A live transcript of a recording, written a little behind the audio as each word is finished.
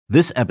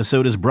This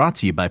episode is brought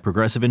to you by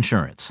Progressive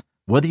Insurance.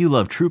 Whether you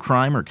love true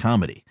crime or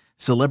comedy,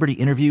 celebrity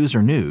interviews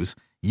or news,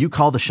 you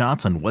call the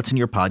shots on what's in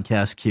your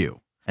podcast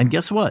queue. And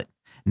guess what?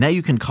 Now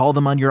you can call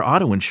them on your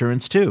auto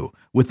insurance too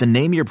with the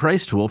Name Your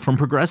Price tool from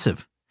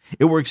Progressive.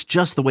 It works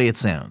just the way it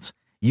sounds.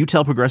 You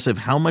tell Progressive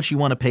how much you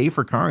want to pay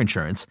for car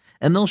insurance,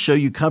 and they'll show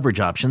you coverage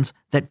options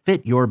that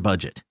fit your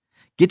budget.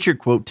 Get your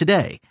quote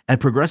today at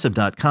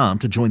Progressive.com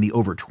to join the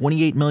over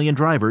 28 million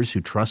drivers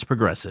who trust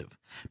Progressive.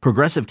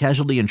 Progressive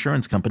Casualty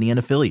Insurance Company and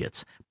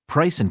Affiliates.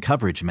 Price and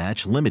coverage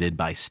match limited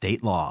by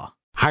state law.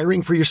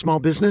 Hiring for your small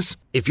business?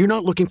 If you're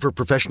not looking for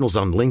professionals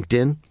on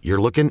LinkedIn,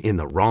 you're looking in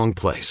the wrong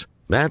place.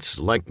 That's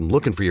like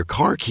looking for your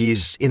car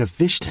keys in a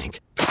fish tank.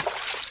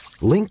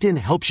 LinkedIn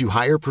helps you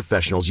hire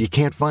professionals you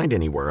can't find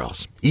anywhere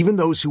else, even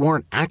those who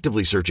aren't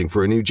actively searching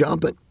for a new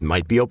job but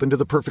might be open to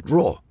the perfect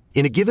role.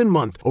 In a given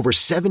month, over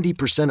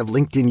 70% of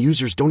LinkedIn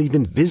users don't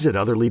even visit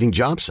other leading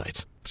job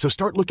sites. So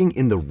start looking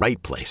in the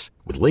right place.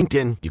 With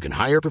LinkedIn, you can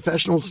hire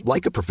professionals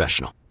like a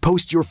professional.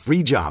 Post your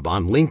free job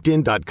on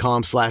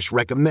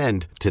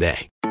linkedin.com/recommend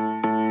today.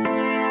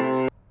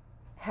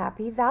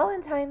 Happy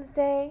Valentine's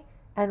Day,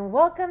 and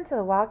welcome to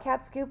the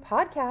Wildcat Scoop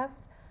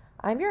podcast.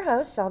 I'm your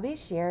host, Shelby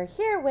Shear,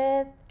 here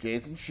with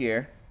Jason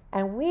Shear.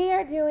 And we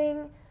are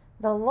doing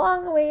the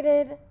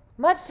long-awaited,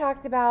 much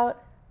talked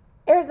about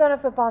Arizona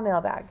football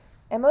mailbag.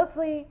 And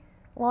mostly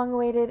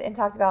long-awaited and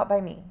talked about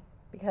by me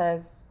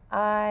because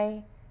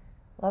I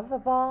love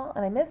football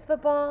and I miss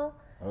football.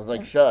 I was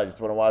like, I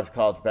just want to watch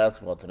college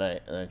basketball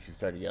tonight. And then she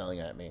started yelling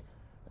at me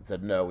and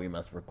said, no, we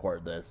must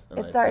record this.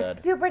 And it's our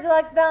Super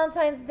Deluxe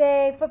Valentine's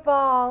Day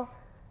football.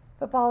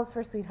 Football is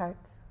for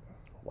sweethearts.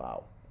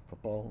 Wow.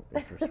 Football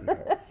is for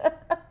sweethearts.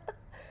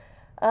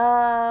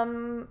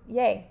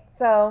 Yay.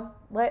 So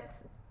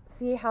let's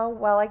see how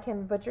well I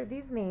can butcher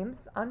these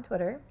names on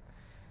Twitter.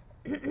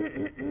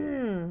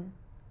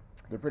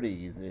 They're pretty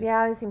easy.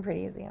 Yeah, they seem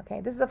pretty easy.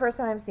 Okay, this is the first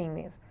time I'm seeing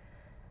these.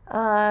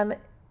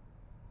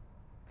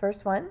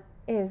 First one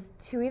is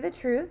Tui the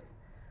Truth.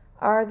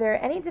 Are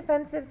there any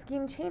defensive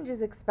scheme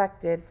changes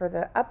expected for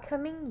the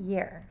upcoming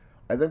year?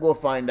 I think we'll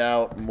find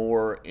out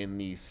more in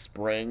the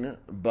spring,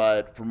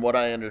 but from what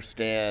I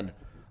understand,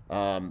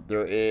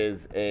 there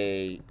is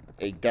a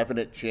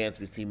definite chance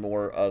we see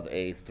more of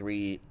a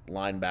 3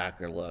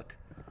 linebacker look.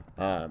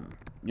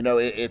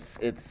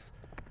 It's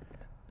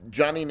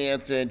Johnny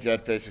Nansen,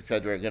 Jedd Fisch,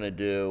 etc. are going to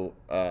do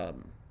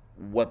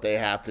what they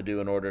have to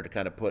do in order to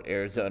kind of put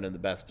Arizona in the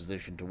best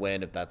position to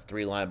win. If that's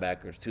 3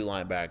 linebackers, 2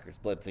 linebackers,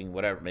 blitzing,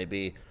 whatever it may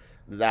be,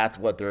 that's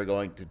what they're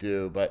going to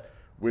do. But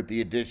with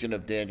the addition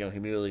of Daniel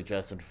Hemuli,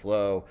 Justin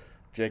Flo,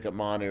 Jacob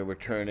Manu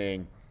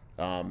returning,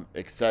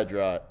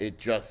 etc., it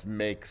just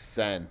makes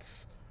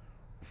sense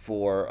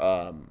for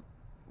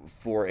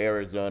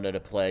Arizona to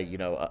play,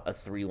 a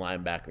 3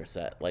 linebacker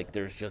set. Like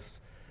there's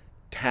just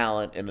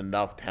talent and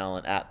enough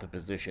talent at the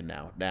position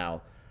now.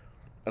 Now,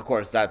 of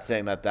course, that's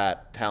saying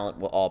that talent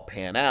will all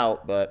pan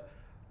out, but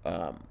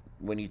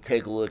when you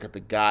take a look at the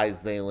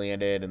guys they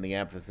landed and the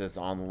emphasis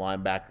on the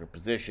linebacker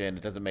position,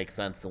 it doesn't make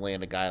sense to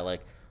land a guy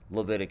like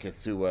Leviticus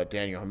Sua,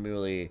 Daniel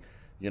Hemuli,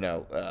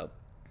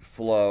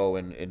 Flo,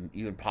 and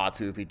even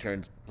Patu if he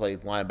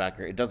plays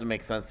linebacker. It doesn't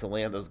make sense to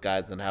land those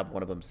guys and have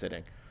one of them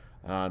sitting.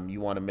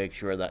 You want to make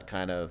sure that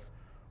kind of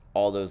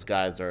all those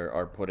guys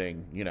are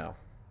putting,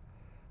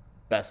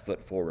 best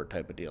foot forward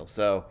type of deal.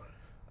 So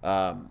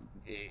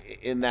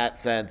in that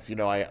sense,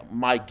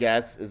 my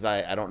guess is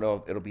I don't know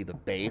if it'll be the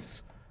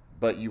base,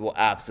 but you will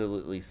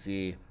absolutely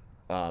see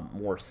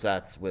more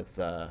sets with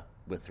 3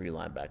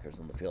 linebackers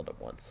on the field at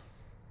once.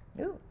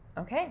 Ooh,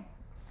 okay.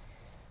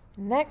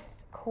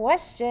 Next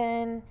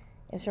question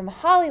is from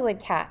Hollywood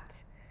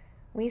Cat.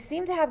 We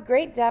seem to have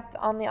great depth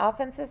on the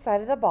offensive side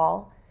of the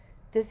ball.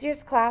 This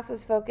year's class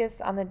was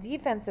focused on the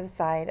defensive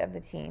side of the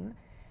team.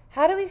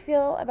 How do we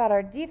feel about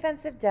our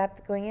defensive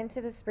depth going into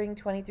the spring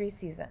 23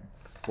 season?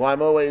 Well, I'm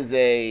always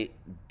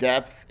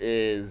depth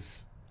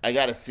is, I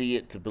got to see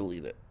it to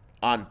believe it.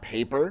 On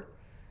paper,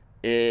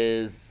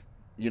 is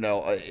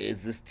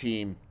this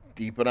team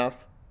deep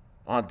enough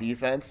on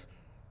defense?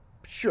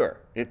 Sure,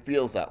 it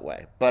feels that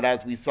way. But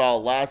as we saw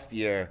last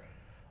year,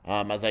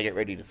 as I get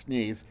ready to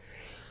sneeze.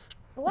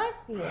 Bless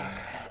you.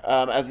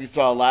 As we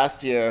saw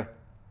last year,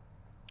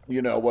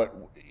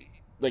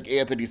 like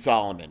Anthony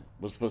Solomon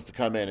was supposed to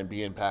come in and be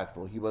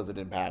impactful. He wasn't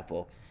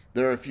impactful.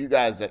 There are a few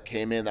guys that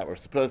came in that were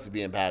supposed to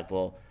be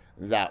impactful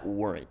that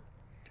weren't.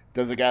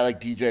 Does a guy like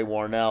DJ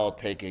Warnell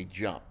take a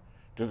jump?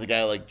 Does a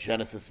guy like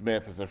Genesis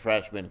Smith as a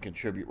freshman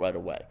contribute right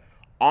away?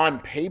 On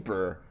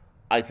paper,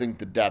 I think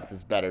the depth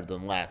is better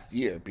than last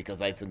year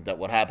because I think that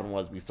what happened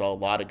was we saw a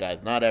lot of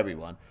guys, not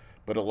everyone,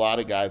 but a lot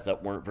of guys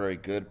that weren't very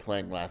good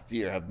playing last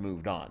year have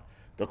moved on.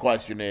 The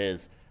question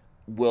is,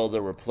 will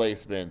the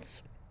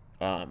replacements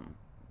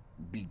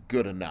be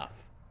good enough?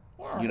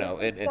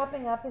 Yeah,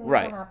 stepping up and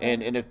right.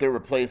 And if their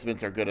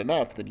replacements are good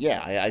enough, then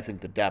yeah, I think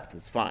the depth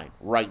is fine.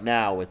 Right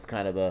now, it's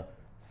kind of a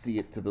see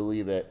it to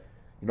believe it.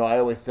 I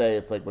always say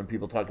it's like when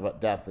people talk about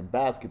depth in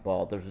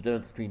basketball, there's a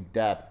difference between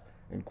depth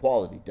and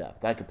quality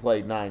depth. I could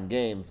play 9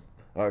 games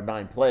or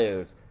 9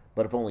 players,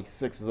 But if only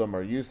 6 of them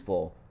are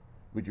useful,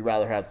 would you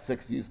rather have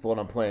 6 useful and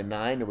I'm playing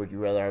 9, or would you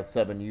rather have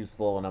 7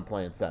 useful and I'm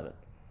playing 7?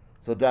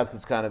 So depth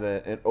is kind of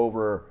an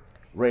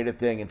overrated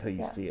thing until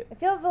you see it. It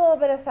feels a little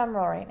bit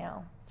ephemeral right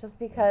now, just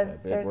because Okay,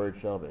 big there's word,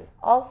 Shelby.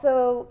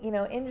 also,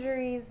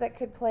 injuries that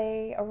could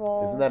play a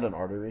role. Isn't that an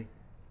artery?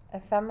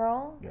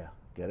 Ephemeral? Yeah,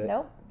 get it?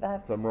 Nope,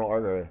 that's Femoral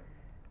artery.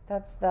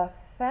 That's the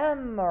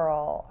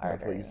femoral artery.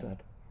 That's what you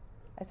said.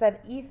 I said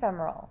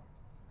ephemeral.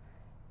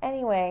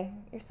 Anyway,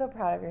 you're so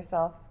proud of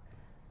yourself.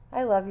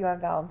 I love you on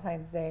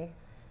Valentine's Day.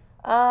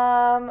 Okay.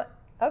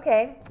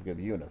 I'll give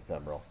you an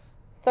ephemeral.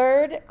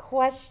 Third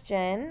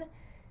question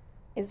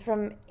is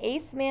from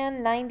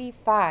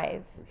Aceman95.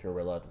 I'm sure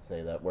we're allowed to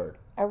say that word.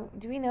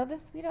 Do we know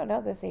this? We don't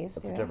know this, Ace.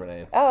 That's a different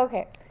Ace. Oh,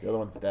 okay. The other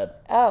one's dead.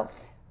 Oh.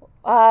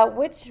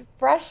 Which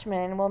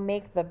freshman will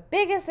make the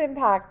biggest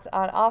impact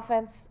on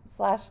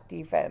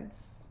offense/defense?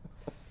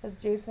 As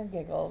Jason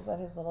giggles at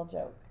his little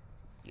joke.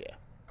 Yeah.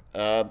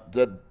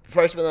 The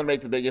freshmen that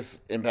make the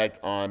biggest impact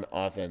on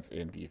offense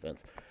and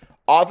defense.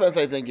 Offense,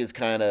 I think, is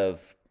kind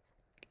of,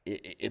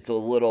 it's a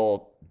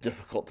little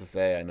difficult to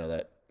say. I know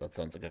that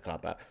sounds like a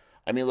cop-out.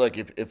 I mean, look,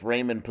 if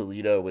Raymond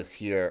Polito was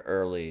here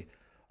early,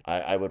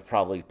 I would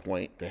probably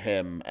point to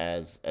him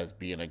as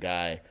being a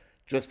guy,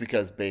 just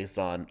because based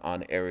on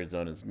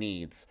Arizona's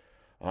needs.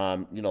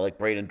 Like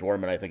Braden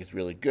Dorman, I think is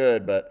really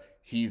good, but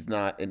he's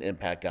not an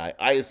impact guy.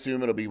 I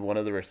assume it'll be one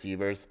of the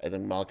receivers. I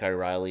think Malachi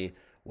Riley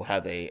will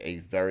have a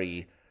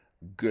very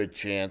good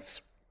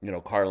chance.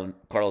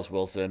 Carlos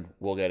Wilson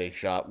will get a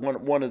shot.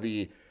 One of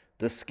the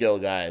skill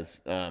guys.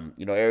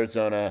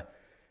 Arizona,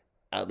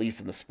 at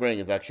least in the spring,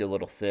 is actually a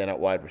little thin at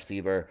wide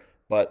receiver.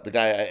 But the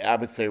guy, I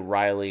would say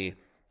Riley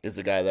is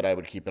the guy that I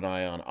would keep an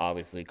eye on.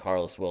 Obviously,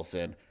 Carlos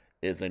Wilson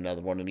is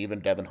another one. And even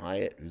Devin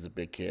Hyatt, who's a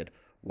big kid,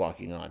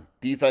 walking on.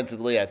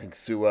 Defensively, I think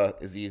Sua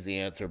is the easy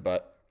answer,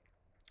 but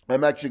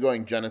I'm actually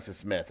going Genesis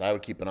Smith. I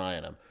would keep an eye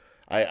on him.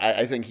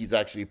 I think he's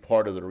actually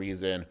part of the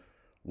reason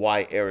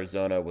why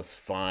Arizona was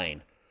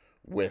fine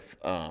with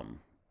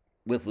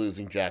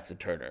losing Jackson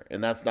Turner.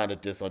 And that's not a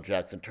diss on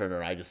Jackson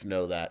Turner. I just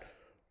know that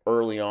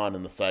early on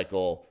in the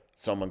cycle,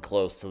 someone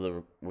close to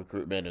the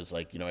recruitment is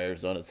like,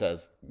 Arizona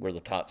says we're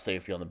the top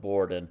safety on the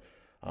board. And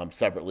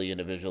separately,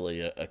 individually,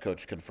 a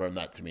coach confirmed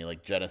that to me.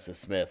 Like Genesis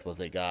Smith was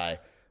a guy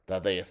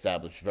that they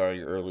established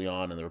very early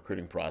on in the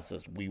recruiting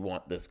process. We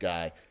want this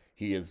guy.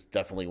 He is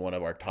definitely one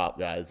of our top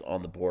guys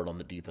on the board on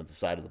the defensive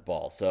side of the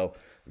ball. So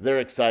they're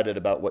excited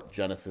about what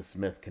Genesis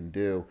Smith can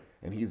do,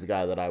 and he's a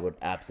guy that I would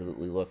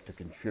absolutely look to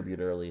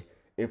contribute early,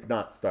 if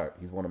not start.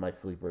 He's one of my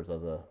sleepers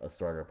as a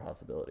starter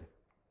possibility.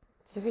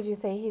 So could you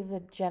say he's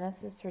a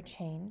genesis for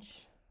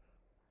change?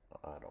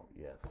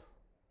 Yes.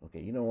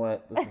 Okay, you know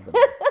what? This is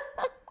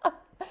enough.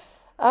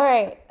 All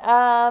right.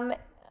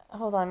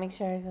 Hold on, make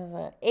sure I says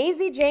it.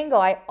 AZ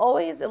Jangle.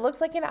 It looks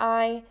like an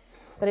I,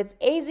 but it's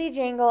AZ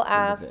Jangle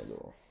asks,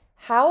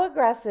 how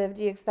aggressive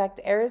do you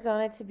expect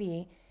Arizona to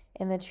be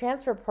in the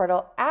transfer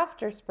portal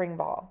after spring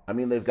ball? I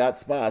mean, they've got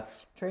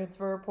spots.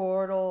 Transfer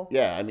portal.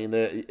 Yeah, I mean,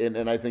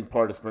 and I think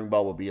part of spring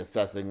ball will be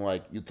assessing,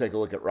 like, you take a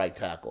look at right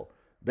tackle.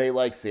 They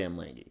like Sam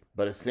Lange.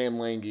 But if Sam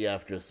Lange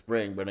after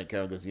spring, Brendan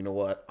Karen goes, you know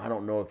what, I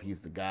don't know if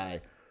he's the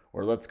guy,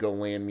 or let's go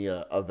land me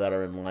a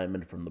veteran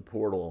lineman from the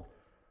portal,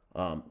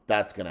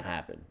 that's going to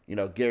happen.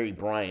 Gary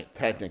Bryant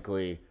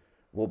technically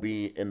will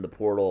be in the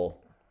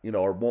portal,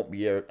 or won't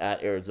be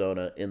at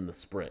Arizona in the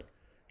spring.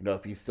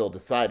 If he's still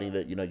deciding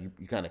that, you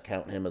kind of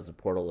count him as a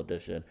portal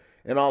addition.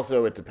 And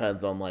also it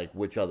depends on, like,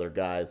 which other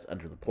guys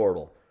enter the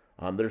portal.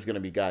 There's going to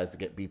be guys that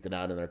get beaten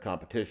out in their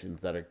competitions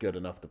that are good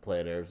enough to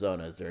play at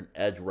Arizona. Is there an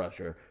edge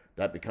rusher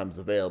that becomes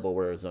available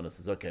where Arizona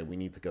says, okay, we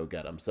need to go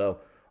get him? So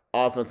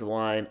offensive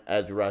line,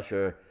 edge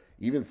rusher,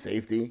 even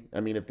safety. I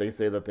mean, if they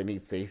say that they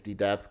need safety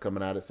depth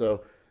coming out of,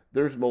 so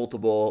there's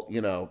multiple,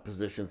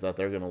 positions that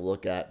they're going to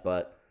look at,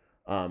 but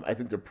I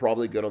think they're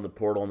probably good on the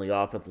portal on the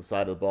offensive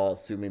side of the ball,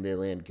 assuming they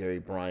land Gary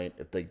Bryant.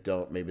 If they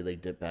don't, maybe they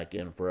dip back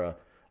in for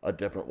a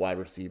different wide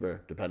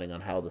receiver, depending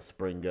on how the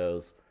spring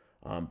goes.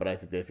 But I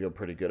think they feel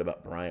pretty good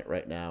about Bryant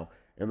right now.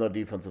 And the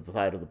defensive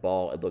side of the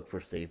ball, I'd look for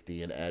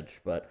safety and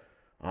edge. But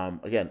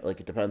again, like,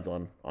 it depends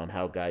on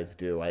how guys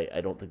do. I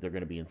don't think they're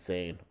going to be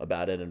insane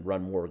about it and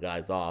run more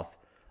guys off.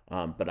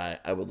 But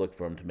I would look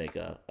for them to make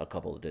a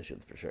couple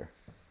additions for sure.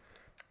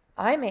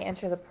 I may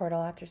enter the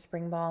portal after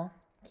spring ball.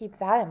 Keep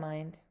that in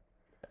mind.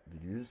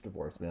 Did you just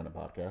divorce me on a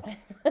podcast?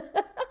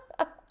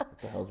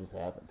 What the hell just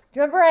happened? Do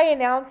you remember I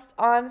announced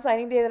on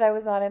signing day that I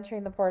was not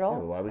entering the portal? Yeah,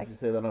 but why would you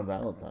say that on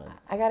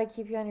Valentine's? I got to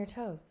keep you on your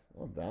toes.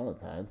 On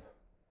Valentine's?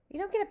 You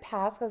don't get a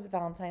pass because it's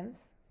Valentine's.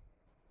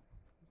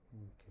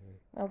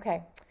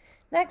 Okay.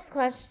 Next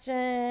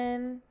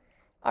question.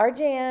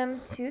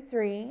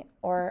 RJM23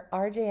 or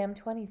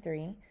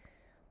RJM23.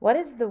 What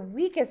is the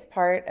weakest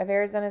part of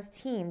Arizona's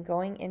team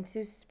going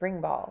into spring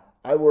ball?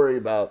 I worry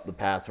about the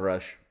pass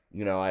rush.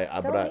 We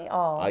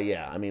all?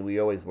 Yeah, I mean, we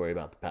always worry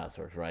about the pass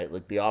rush, right?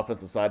 Like the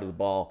offensive side of the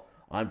ball,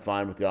 I'm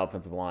fine with the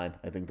offensive line.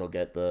 I think they'll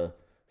get the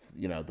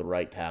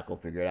right tackle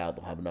figured out.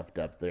 They'll have enough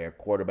depth there.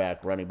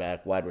 Quarterback, running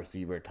back, wide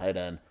receiver, tight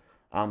end,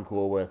 I'm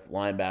cool with.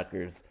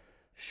 Linebackers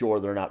Sure,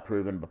 they're not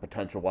proven, but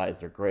potential-wise,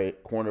 they're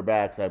great.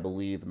 Cornerbacks, I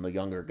believe, and the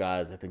younger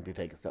guys, I think they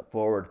take a step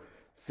forward.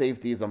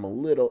 Safeties, I'm a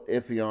little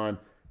iffy on.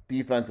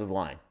 Defensive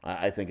line,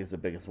 I think, is the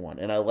biggest one.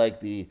 And I like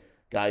the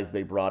guys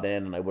they brought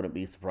in, and I wouldn't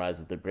be surprised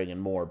if they bring in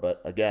more.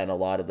 But, again, a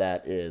lot of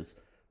that is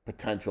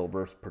potential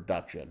versus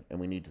production. And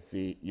we need to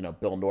see,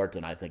 Bill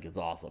Norton, I think, is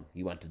awesome.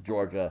 He went to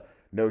Georgia.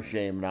 No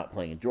shame not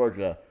playing in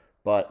Georgia.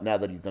 But now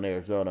that he's in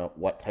Arizona,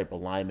 what type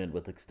of lineman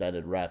with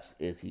extended reps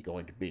is he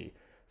going to be?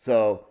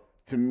 So,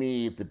 to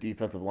me, the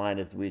defensive line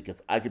is the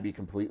weakest. I could be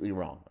completely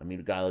wrong. I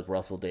mean, a guy like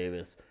Russell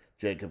Davis,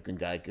 Jacob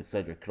Ngike,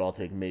 etc., could all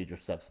take major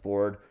steps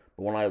forward.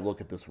 But when I look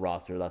at this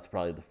roster, that's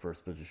probably the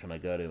first position I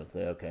go to and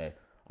say, okay,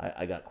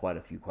 I got quite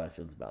a few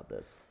questions about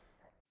this.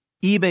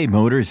 eBay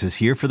Motors is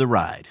here for the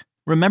ride.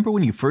 Remember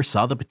when you first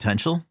saw the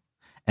potential?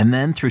 And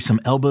then through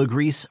some elbow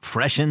grease,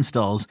 fresh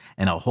installs,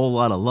 and a whole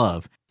lot of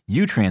love,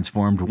 you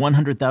transformed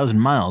 100,000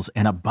 miles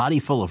and a body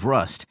full of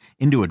rust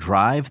into a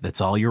drive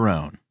that's all your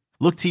own.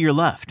 Look to your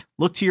left.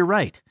 Look to your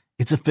right.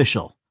 It's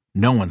official.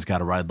 No one's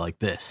got a ride like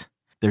this.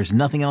 There's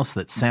nothing else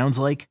that sounds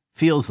like,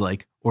 feels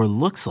like, or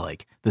looks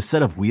like the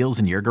set of wheels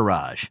in your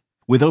garage.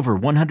 With over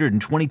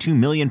 122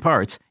 million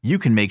parts, you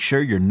can make sure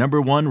your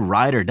number one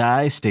ride or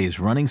die stays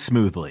running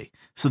smoothly.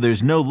 So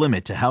there's no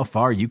limit to how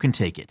far you can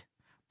take it.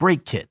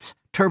 Brake kits,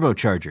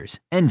 turbochargers,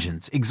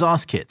 engines,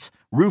 exhaust kits,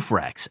 roof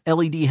racks,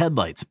 LED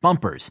headlights,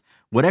 bumpers,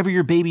 whatever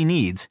your baby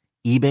needs,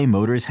 eBay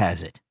Motors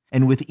has it.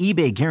 And with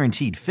eBay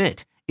Guaranteed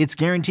Fit, it's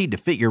guaranteed to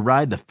fit your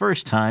ride the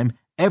first time,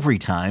 every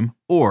time,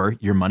 or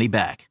your money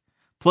back.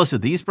 Plus,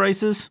 at these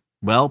prices,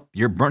 well,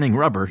 you're burning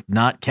rubber,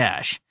 not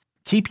cash.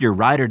 Keep your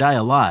ride or die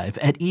alive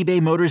at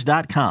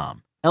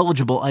ebaymotors.com.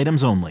 Eligible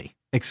items only.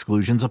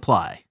 Exclusions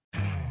apply.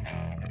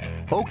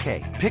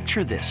 Okay,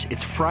 picture this.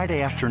 It's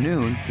Friday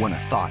afternoon when a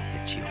thought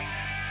hits you.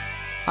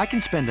 I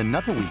can spend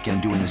another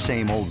weekend doing the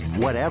same old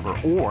whatever,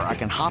 or I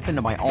can hop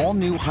into my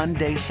all-new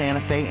Hyundai Santa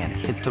Fe and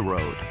hit the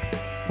road.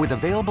 With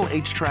available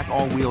H-Track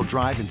all-wheel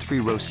drive and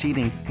 3-row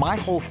seating, my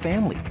whole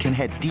family can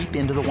head deep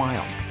into the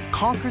wild.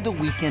 Conquer the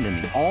weekend in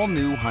the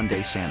all-new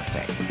Hyundai Santa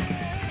Fe.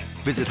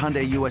 Visit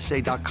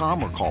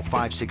HyundaiUSA.com or call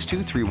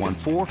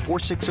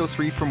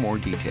 562-314-4603 for more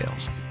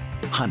details.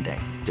 Hyundai,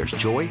 there's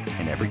joy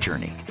in every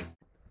journey.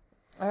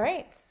 All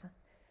right.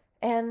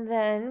 And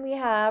then we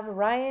have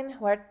Ryan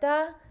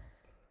Huerta,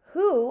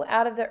 who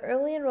out of the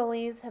early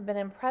enrollees have been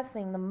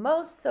impressing the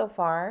most so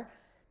far,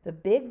 the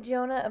big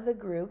Jonah of the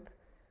group.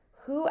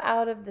 Who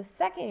out of the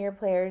second-year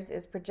players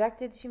is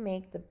projected to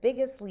make the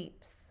biggest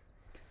leaps?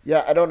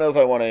 Yeah, I don't know if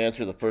I want to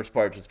answer the first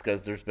part just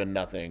because there's been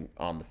nothing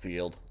on the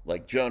field.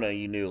 Like Jonah,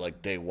 you knew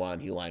like day one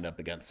he lined up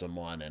against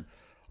someone, and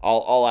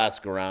I'll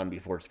ask around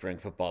before spring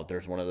football if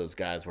there's one of those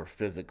guys where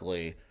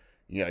physically,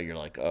 you're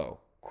like,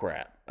 oh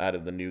crap, out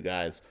of the new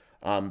guys.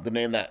 The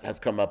name that has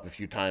come up a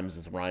few times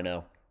is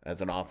Rhino as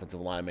an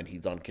offensive lineman.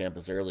 He's on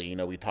campus early.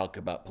 We talked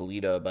about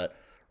Polito, but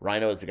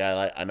Rhino is a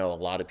guy I know a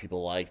lot of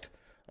people liked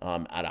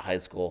out of high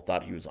school,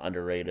 thought he was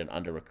underrated,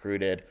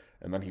 under-recruited,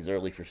 and then he's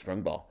early for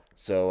spring ball.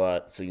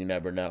 So you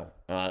never know.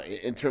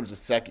 In terms of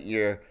second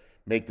year,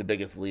 make the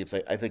biggest leaps,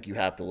 I think you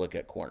have to look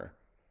at corner.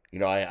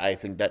 I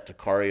think that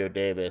Tacario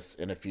Davis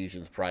and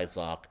Ephesians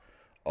Prysock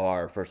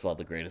are, first of all,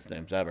 the greatest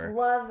names ever.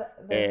 Love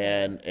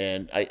those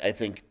and I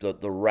think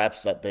the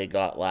reps that they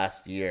got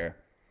last year,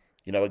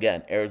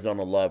 again,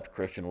 Arizona loved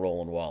Christian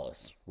Roland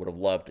Wallace. Would have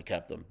loved to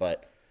kept him,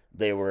 but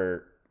they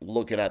were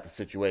looking at the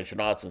situation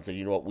also and said,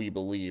 you know what, we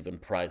believe in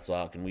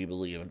Prysock and we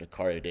believe in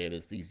Tacario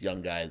Davis. These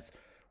young guys,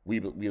 we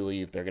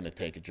believe they're going to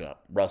take a jump.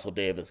 Russell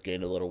Davis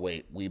gained a little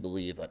weight. We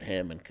believe that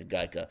him and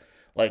Kagaika.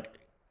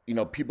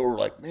 People were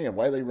like, man,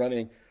 why are they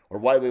running or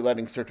why are they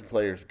letting certain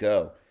players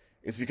go?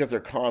 It's because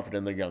they're confident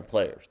in their young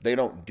players. They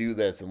don't do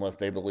this unless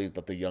they believe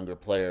that the younger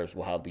players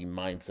will have the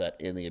mindset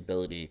and the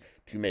ability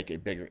to make a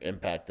bigger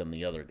impact than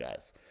the other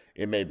guys.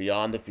 It may be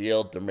on the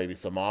field. There may be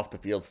some off the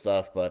field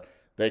stuff, but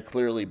they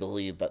clearly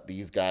believe that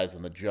these guys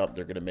and the jump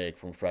they're going to make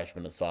from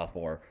freshman to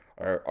sophomore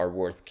are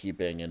worth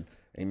keeping and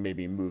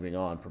maybe moving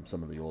on from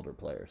some of the older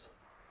players.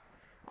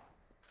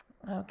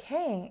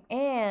 Okay,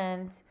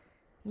 and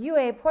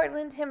UA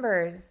Portland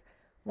Timbers.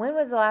 When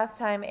was the last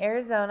time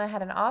Arizona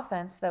had an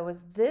offense that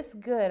was this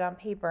good on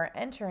paper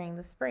entering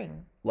the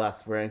spring?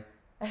 Last spring.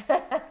 It's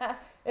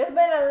been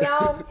a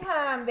long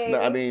time, baby.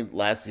 No,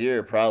 last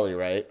year probably,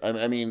 right?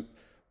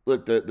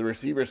 Look, the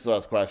receiver still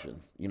has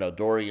questions.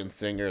 Dorian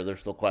Singer, there's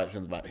still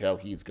questions about how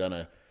he's going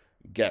to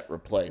get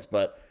replaced.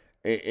 But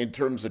in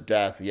terms of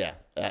depth, yeah,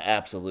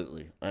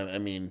 absolutely.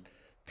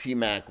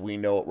 T-Mac, we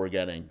know what we're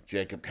getting.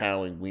 Jacob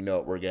Cowing, we know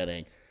what we're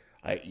getting.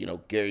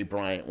 Gary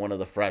Bryant, one of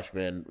the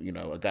freshmen,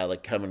 a guy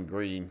like Kevin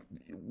Green,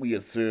 we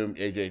assume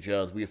AJ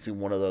Jones, we assume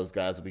one of those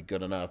guys will be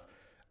good enough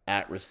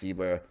at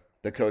receiver.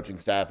 The coaching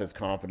staff is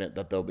confident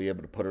that they'll be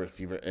able to put a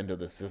receiver into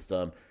the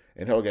system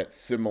and he'll get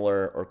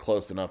similar or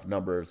close enough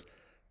numbers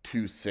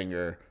to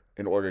Singer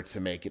in order to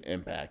make an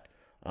impact.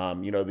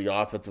 The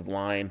offensive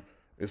line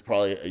is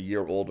probably a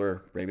year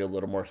older, maybe a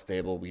little more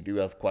stable. We do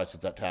have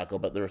questions at tackle,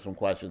 but there were some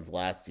questions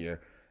last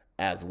year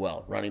as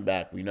well. Running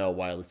back, we know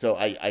Wiley. So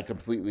I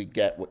completely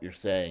get what you're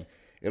saying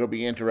it'll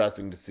be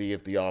interesting to see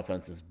if the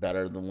offense is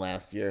better than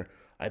last year.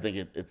 I think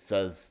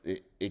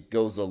it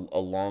goes a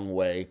long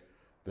way,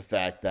 the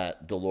fact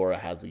that Delora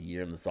has a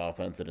year in this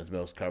offense and is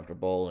most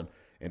comfortable.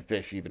 And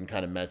Fish even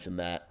kind of mentioned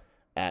that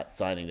at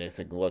signing day,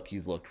 saying, look,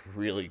 he's looked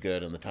really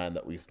good in the time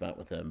that we've spent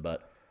with him.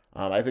 But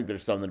I think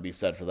there's something to be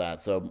said for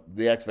that. So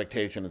the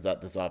expectation is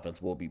that this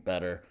offense will be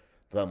better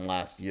than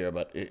last year,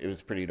 but it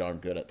was pretty darn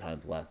good at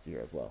times last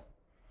year as well.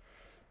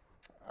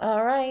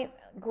 All right.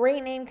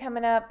 Great name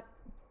coming up.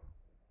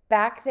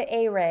 Back the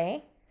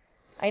A-Ray.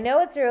 I know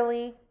it's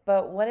early,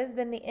 but what has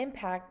been the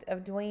impact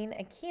of Dwayne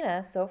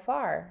Aquina so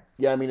far?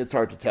 Yeah, I mean, it's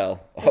hard to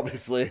tell,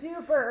 obviously.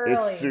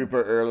 It's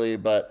super early,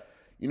 but,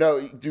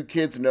 do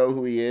kids know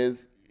who he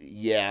is?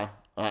 Yeah.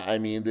 I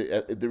mean,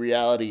 the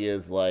reality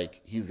is,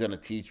 like, he's going to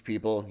teach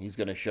people. He's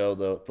going to show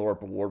the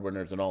Thorpe Award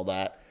winners and all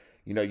that.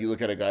 You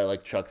look at a guy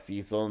like Chuck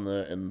Cecil,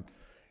 and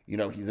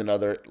he's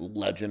another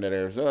legend at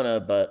Arizona,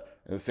 but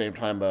at the same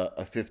time, a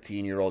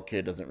 15-year-old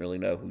kid doesn't really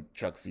know who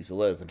Chuck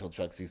Cecil is until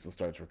Chuck Cecil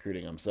starts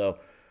recruiting him. So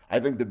I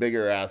think the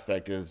bigger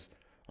aspect is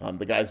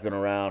the guy's been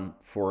around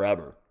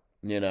forever,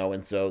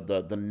 and so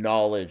the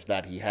knowledge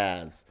that he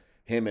has,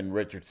 him and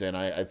Richardson,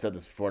 I said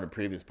this before in a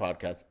previous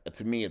podcast,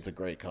 to me, it's a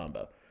great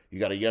combo. You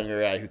got a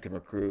younger guy who can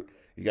recruit.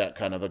 You got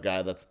kind of a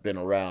guy that's been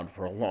around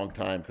for a long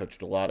time,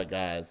 coached a lot of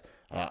guys.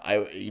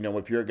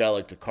 If you're a guy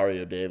like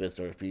Takario Davis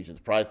or Ephesians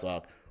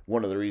Prysock,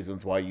 one of the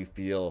reasons why you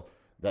feel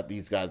that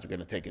these guys are going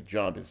to take a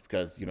jump is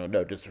because,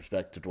 no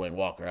disrespect to Dwayne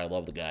Walker, I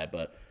love the guy,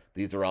 but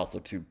these are also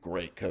two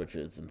great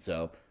coaches, and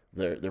so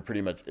there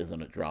pretty much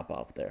isn't a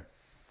drop-off there.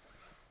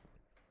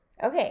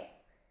 Okay,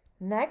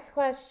 next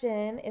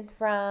question is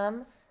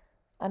from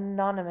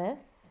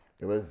Anonymous.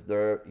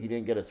 He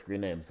didn't get a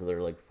screen name, so there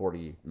are like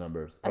 40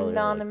 numbers. Probably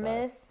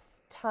Anonymous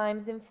like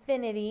times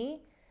infinity.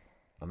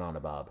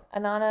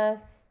 Anana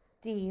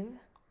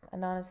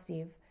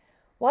Steve.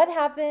 What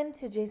happened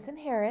to Jason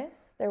Harris?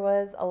 There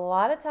was a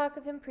lot of talk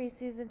of him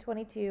preseason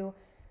 22,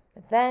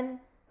 but then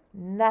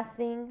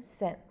nothing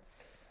since.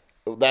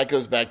 That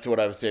goes back to what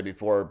I was saying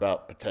before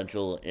about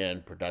potential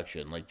and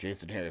production. Like,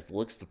 Jason Harris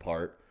looks the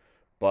part,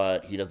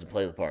 but he doesn't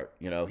play the part.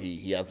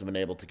 He hasn't been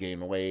able to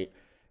gain weight.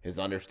 His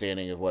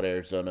understanding of what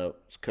Arizona's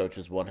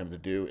coaches want him to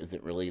do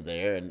isn't really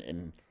there,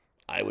 and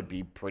I would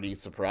be pretty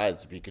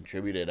surprised if he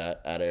contributed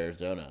at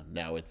Arizona.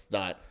 Now,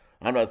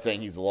 I'm not saying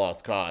he's a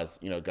lost cause.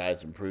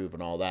 Guys improve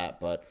and all that,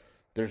 but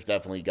there's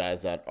definitely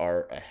guys that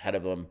are ahead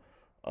of him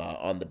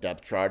on the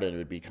depth chart, and it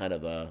would be kind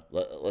of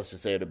let's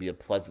just say it would be a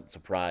pleasant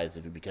surprise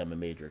if he became a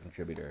major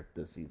contributor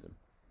this season.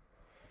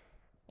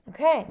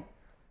 Okay.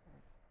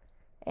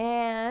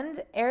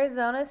 And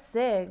Arizona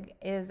Sig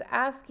is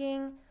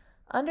asking,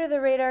 under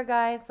the radar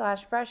guy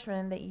 /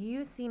 freshman that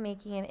you see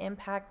making an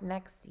impact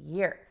next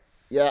year.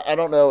 Yeah, I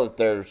don't know if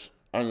there's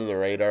under the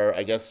radar.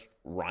 I guess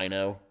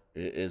Rhino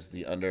is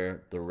the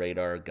under the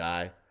radar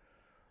guy.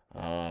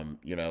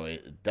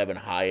 Devin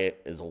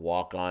Hyatt is a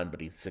walk-on, but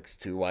he's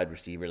 6'2" wide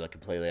receiver that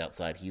can play the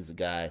outside. He's a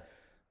guy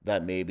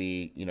that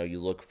maybe, you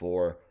look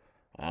for.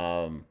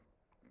 Rhino's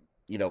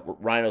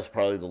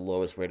probably the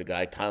lowest rated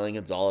guy. Tyler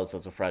Gonzalez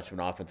as a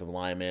freshman offensive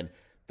lineman,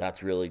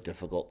 that's really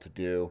difficult to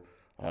do.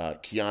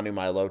 Keanu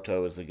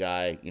Miloto is a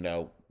guy,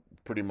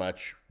 pretty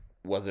much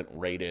wasn't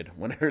rated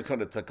when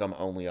Arizona took him,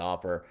 only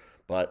offer,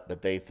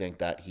 but they think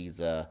that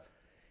he's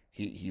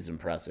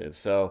impressive.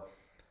 So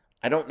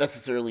I don't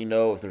necessarily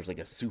know if there's like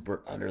a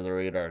super under the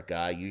radar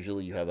guy.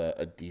 Usually you have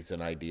a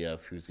decent idea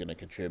of who's going to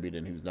contribute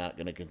and who's not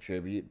going to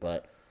contribute,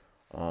 but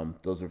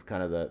those are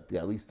kind of the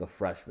at least the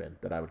freshmen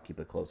that I would keep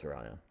a closer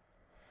eye on.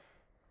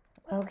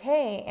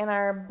 Okay, and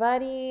our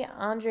buddy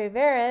Andre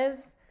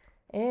Veres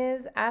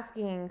is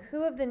asking,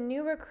 who of the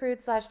new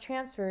recruits /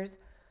 transfers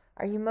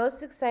are you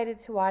most excited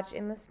to watch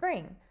in the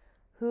spring?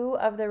 Who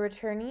of the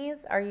returnees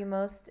are you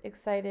most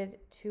excited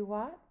to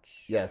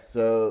watch? Yes,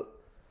 so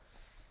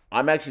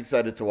I'm actually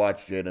excited to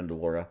watch Jayden de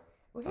Laura.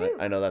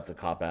 I know that's a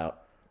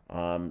cop-out.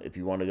 If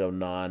you want to go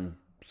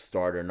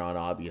non-starter,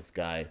 non-obvious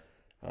guy,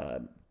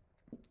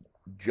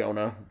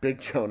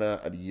 Big Jonah,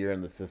 a year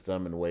in the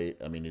system and weight.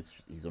 I mean,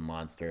 he's a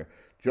monster.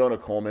 Jonah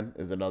Coleman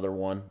is another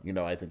one.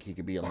 I think he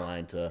could be in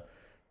line to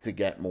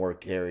get more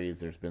carries.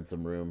 There's been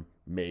some room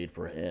made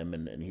for him,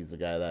 and he's a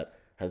guy that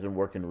has been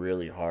working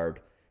really hard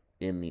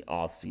in the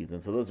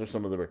offseason. So those are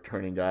some of the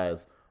returning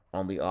guys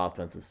on the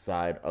offensive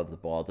side of the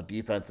ball. The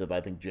defensive, I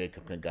think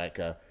Jacob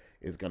Nagaika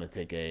is going to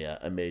take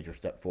a major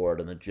step forward.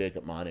 And then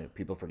Jacob Manu,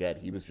 people forget,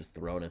 he was just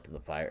thrown into the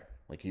fire.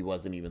 Like, he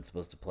wasn't even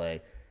supposed to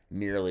play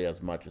nearly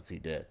as much as he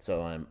did.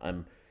 So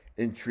I'm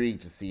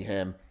intrigued to see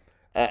him.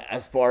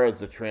 As far as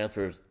the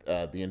transfers,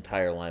 the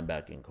entire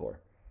linebacking core.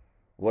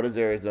 What is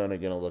Arizona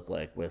going to look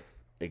like with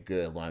a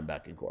good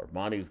linebacking core?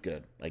 Manu's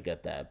good. I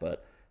get that.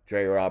 But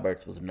Dre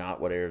Roberts was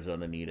not what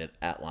Arizona needed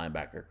at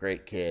linebacker.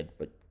 Great kid,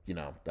 but,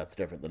 that's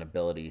different than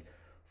ability.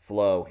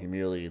 Flo,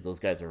 Humuli, those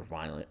guys are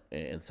violent.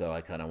 And so I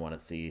kind of want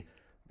to see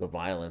the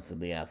violence and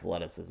the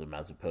athleticism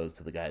as opposed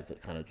to the guys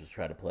that kind of just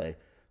try to play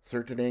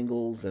certain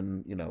angles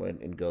and,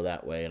 and go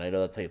that way. And I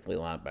know that's how you play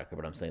linebacker,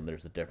 but I'm saying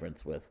there's a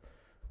difference with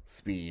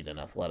speed and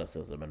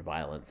athleticism and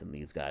violence in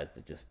these guys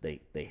that just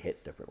they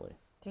hit differently.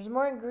 There's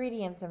more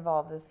ingredients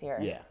involved this year.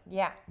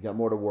 Yeah. You got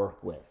more to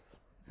work with.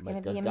 It's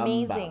going to be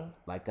amazing.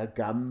 Like a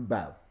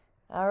gumbo.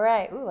 All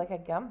right. Ooh, like a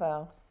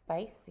gumbo.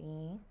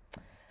 Spicy.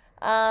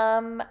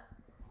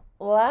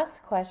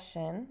 Last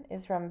question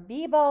is from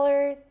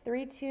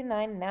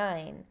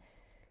bballer3299.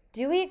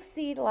 Do we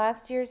exceed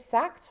last year's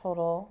sack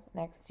total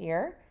next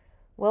year?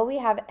 Will we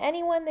have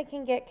anyone that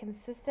can get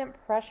consistent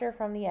pressure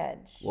from the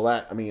edge? Well,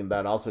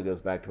 that also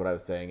goes back to what I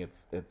was saying.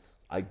 It's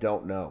I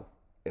don't know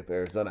if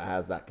Arizona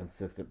has that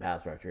consistent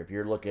pass rusher. If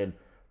you're looking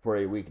for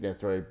a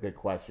weakness or a big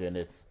question,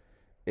 it's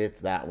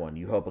that one.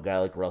 You hope a guy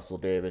like Russell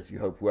Davis, you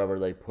hope whoever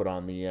they put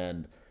on the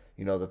end,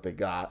 that they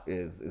got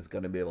is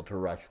going to be able to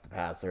rush the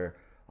passer.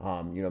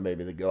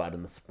 Maybe they go out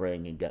in the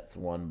spring and get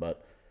someone,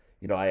 but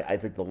I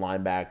think the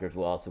linebackers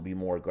will also be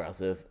more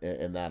aggressive,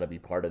 and that'll be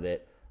part of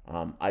it.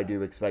 I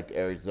do expect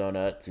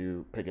Arizona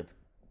to pick its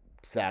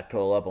sack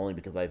total up only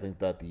because I think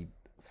that the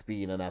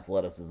speed and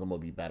athleticism will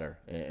be better.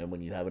 And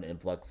when you have an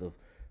influx of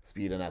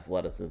speed and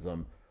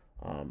athleticism,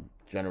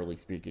 generally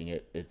speaking,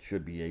 it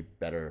should be a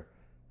better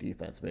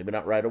defense. Maybe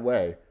not right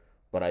away,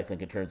 but I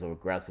think in terms of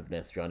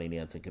aggressiveness, Johnny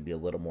Nansen can be a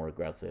little more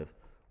aggressive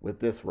with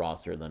this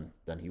roster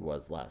than he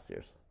was last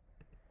year's.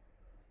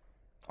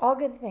 All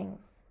good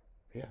things.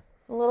 Yeah.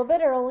 A little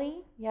bit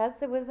early.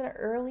 Yes, it was an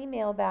early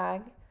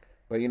mailbag.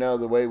 But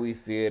the way we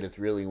see it, it's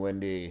really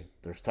windy.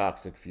 There's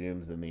toxic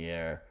fumes in the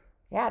air.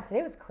 Yeah,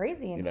 today was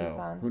crazy in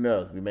Tucson. Who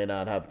knows? We may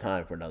not have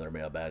time for another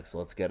mailbag, so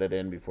let's get it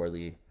in before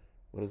the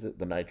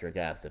nitric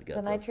acid gets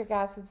us. The nitric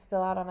acid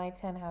spill out on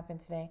I-10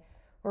 happened today.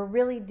 We're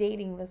really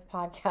dating this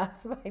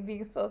podcast by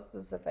being so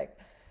specific.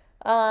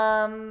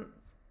 Happy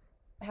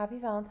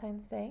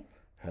Valentine's Day.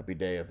 Happy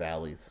Day of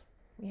Valleys.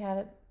 We had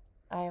it.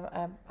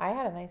 I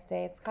had a nice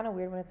day. It's kind of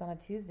weird when it's on a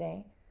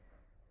Tuesday.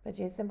 But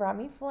Jason brought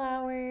me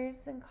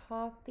flowers and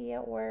coffee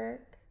at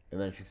work. And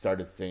then she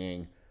started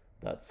singing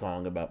that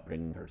song about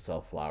bringing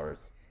herself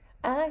flowers.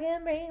 I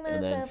can bring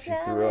myself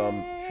flowers.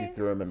 And then she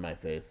threw them in my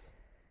face.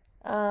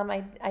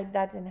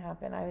 That didn't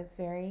happen. I was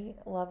very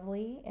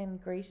lovely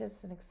and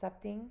gracious and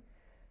accepting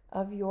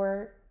of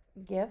your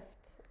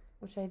gift,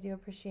 which I do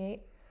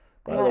appreciate.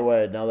 By the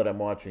way, now that I'm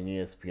watching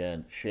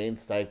ESPN, Shane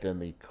Steichen,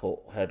 the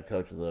head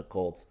coach of the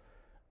Colts,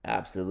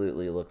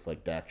 absolutely looks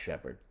like Dak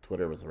Shepard.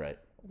 Twitter was right.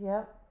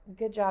 Yep.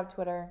 Good job,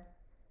 Twitter.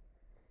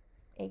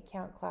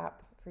 8-count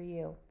clap for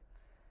you.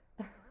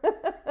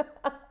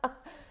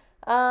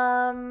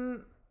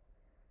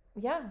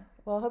 Yeah.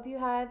 Well, I hope you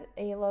had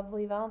a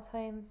lovely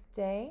Valentine's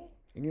Day.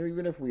 And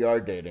even if we are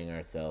dating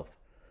ourselves,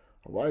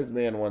 a wise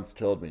man once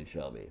told me,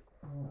 Shelby,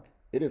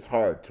 it is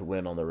hard to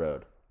win on the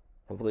road.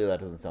 Hopefully that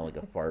doesn't sound like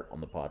a fart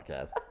on the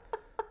podcast.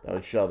 That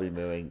was Shelby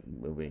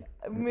moving.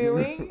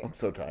 Mooing? I'm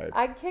so tired.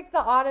 I kicked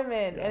the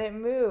ottoman and it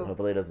moved.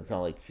 Hopefully it doesn't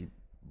sound like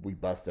we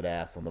busted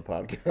ass on the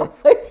podcast. Oh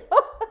my God.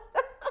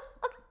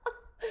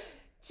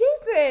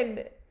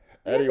 Jason,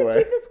 you have to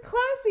keep this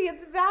classy.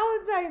 It's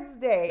Valentine's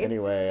Day.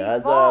 Anyway,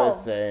 as I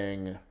was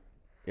saying,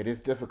 it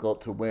is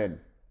difficult to win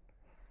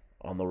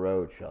on the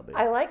road, Shelby.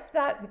 I liked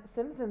that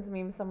Simpsons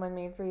meme someone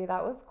made for you.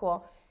 That was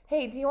cool.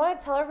 Hey, do you want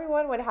to tell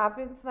everyone what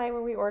happened tonight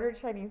when we ordered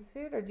Chinese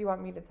food, or do you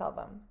want me to tell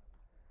them?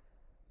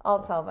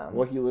 I'll tell them.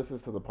 Well, he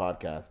listens to the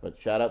podcast, but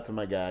shout out to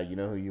my guy, you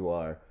know who you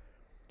are,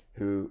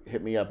 who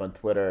hit me up on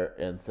Twitter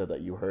and said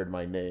that you heard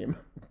my name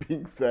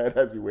being said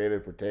as we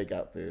waited for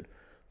takeout food.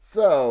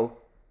 So,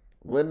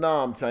 Lin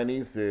Nam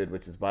Chinese food,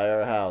 which is by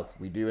our house,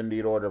 we do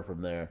indeed order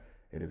from there.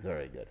 It is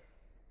very good.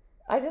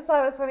 I just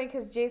thought it was funny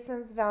because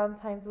Jason's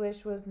Valentine's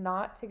wish was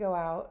not to go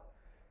out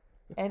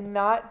and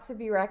not to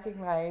be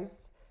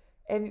recognized.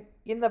 And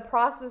in the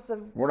process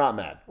of... We're not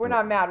mad. We're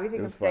not mad. We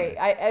think it's great.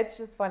 It's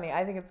just funny.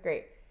 I think it's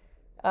great.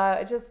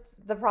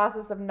 Just the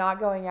process of not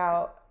going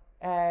out,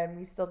 and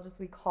we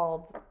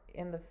called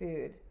in the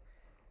food.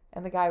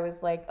 And the guy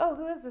was like, oh,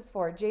 who is this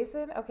for?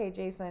 Jason? Okay,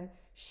 Jason.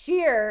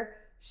 Sheer.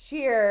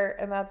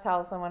 And that's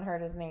how someone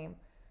heard his name.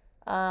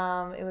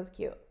 It was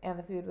cute. And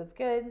the food was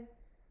good.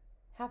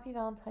 Happy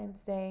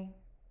Valentine's Day.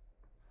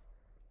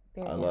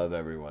 Bear down. Love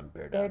everyone.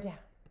 Bear down. Bear down.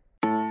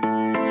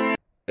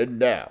 And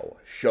now,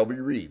 Shelby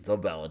reads a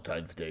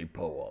Valentine's Day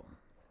poem.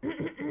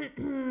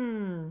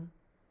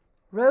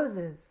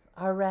 Roses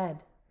are red.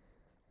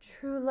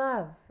 True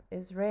love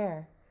is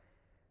rare.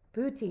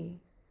 Booty,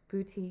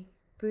 booty,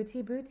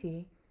 booty,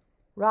 booty,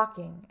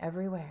 rocking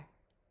everywhere.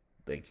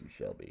 Thank you,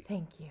 Shelby.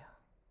 Thank you.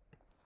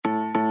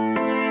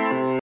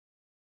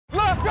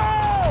 Let's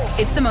go!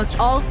 It's the most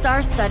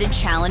all-star studded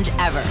challenge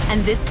ever.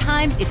 And this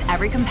time, it's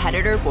every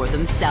competitor for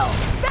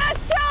themselves.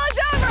 Best challenge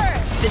ever!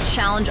 The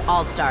Challenge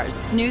All-Stars.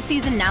 New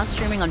season now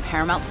streaming on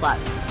Paramount+.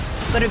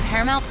 Go to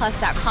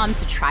ParamountPlus.com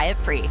to try it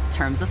free.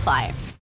 Terms apply.